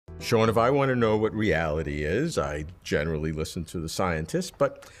Sean, if I want to know what reality is, I generally listen to the scientists,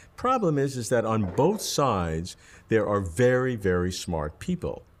 but problem is that on both sides, there are very, very smart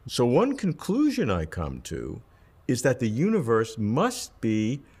people. So one conclusion I come to is that the universe must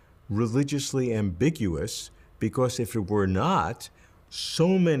be religiously ambiguous, because if it were not,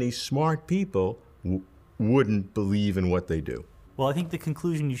 so many smart people wouldn't believe in what they do. Well, I think the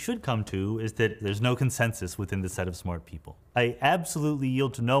conclusion you should come to is that there's no consensus within the set of smart people. I absolutely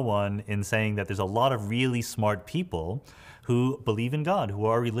yield to no one in saying that there's a lot of really smart people who believe in God, who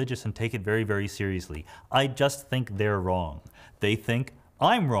are religious and take it very, very seriously. I just think they're wrong. They think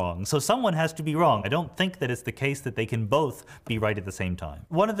I'm wrong, so someone has to be wrong. I don't think that it's the case that they can both be right at the same time.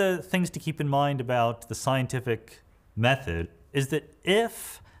 One of the things to keep in mind about the scientific method is that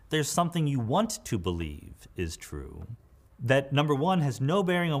if there's something you want to believe is true, that number one has no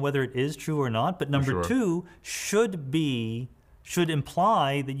bearing on whether it is true or not, but number two should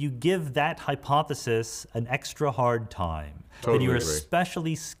imply that you give that hypothesis an extra hard time. Totally that you're agree.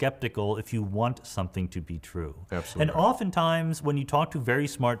 especially skeptical if you want something to be true. Absolutely. And oftentimes when you talk to very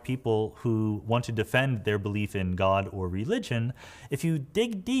smart people who want to defend their belief in God or religion, if you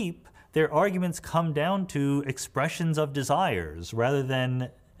dig deep, their arguments come down to expressions of desires rather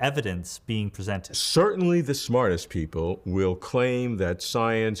than evidence being presented. Certainly the smartest people will claim that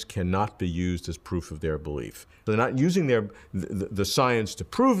science cannot be used as proof of their belief. They're not using the science to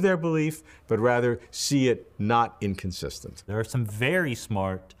prove their belief, but rather see it not inconsistent. There are some very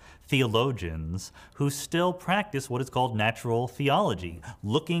smart theologians who still practice what is called natural theology,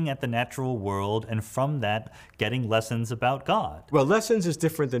 looking at the natural world and from that getting lessons about God. Well, lessons is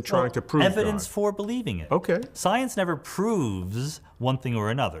different than trying to prove evidence God. for believing it. Okay. Science never proves one thing or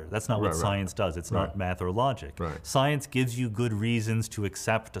another. That's not what science does. It's not math or logic. Science gives you good reasons to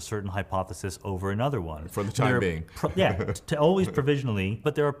accept a certain hypothesis over another one. For the time being. Always provisionally.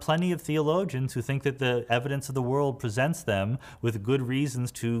 But there are plenty of theologians who think that the evidence of the world presents them with good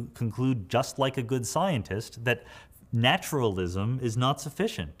reasons to conclude, just like a good scientist, that naturalism is not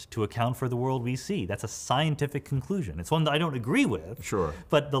sufficient to account for the world we see. That's a scientific conclusion. It's one that I don't agree with. Sure.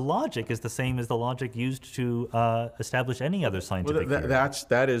 But the logic is the same as the logic used to establish any other scientific theory.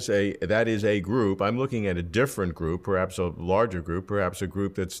 That is a group. I'm looking at a different group, perhaps a larger group, perhaps a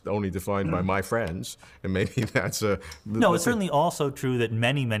group that's only defined by my friends, and maybe that's a... No, it's certainly also true that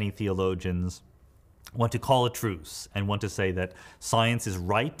many, many theologians want to call a truce and want to say that science is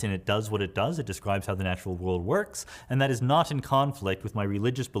right and it does what it does. It describes how the natural world works, and that is not in conflict with my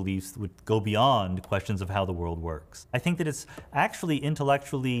religious beliefs that would go beyond questions of how the world works. I think that it's actually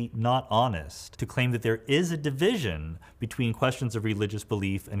intellectually not honest to claim that there is a division between questions of religious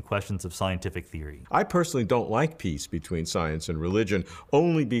belief and questions of scientific theory. I personally don't like peace between science and religion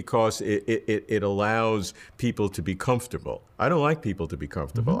only because it allows people to be comfortable. I don't like people to be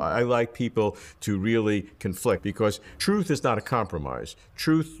comfortable. I like people to really conflict, because truth is not a compromise.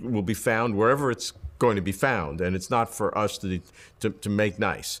 Truth will be found wherever it's going to be found, and it's not for us to make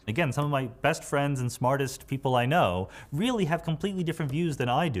nice. Again, some of my best friends and smartest people I know really have completely different views than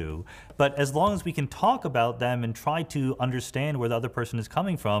I do, but as long as we can talk about them and try to understand where the other person is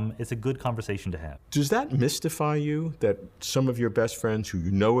coming from, it's a good conversation to have. Does that mystify you, that some of your best friends who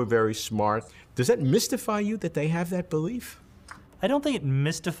you know are very smart, does that mystify you that they have that belief? I don't think it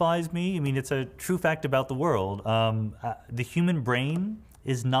mystifies me. I mean, it's a true fact about the world. The human brain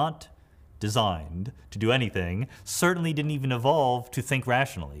is not designed to do anything, certainly didn't even evolve to think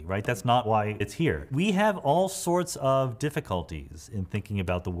rationally, right? That's not why it's here. We have all sorts of difficulties in thinking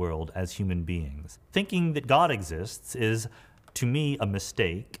about the world as human beings. Thinking that God exists is, to me, a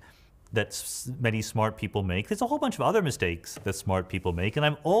mistake that many smart people make. There's a whole bunch of other mistakes that smart people make, and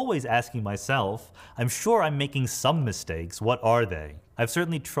I'm always asking myself, I'm sure I'm making some mistakes. What are they? I've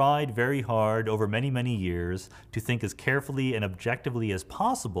certainly tried very hard over many, many years to think as carefully and objectively as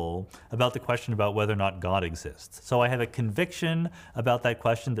possible about the question about whether or not God exists. So I have a conviction about that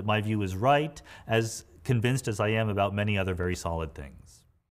question that my view is right, as convinced as I am about many other very solid things.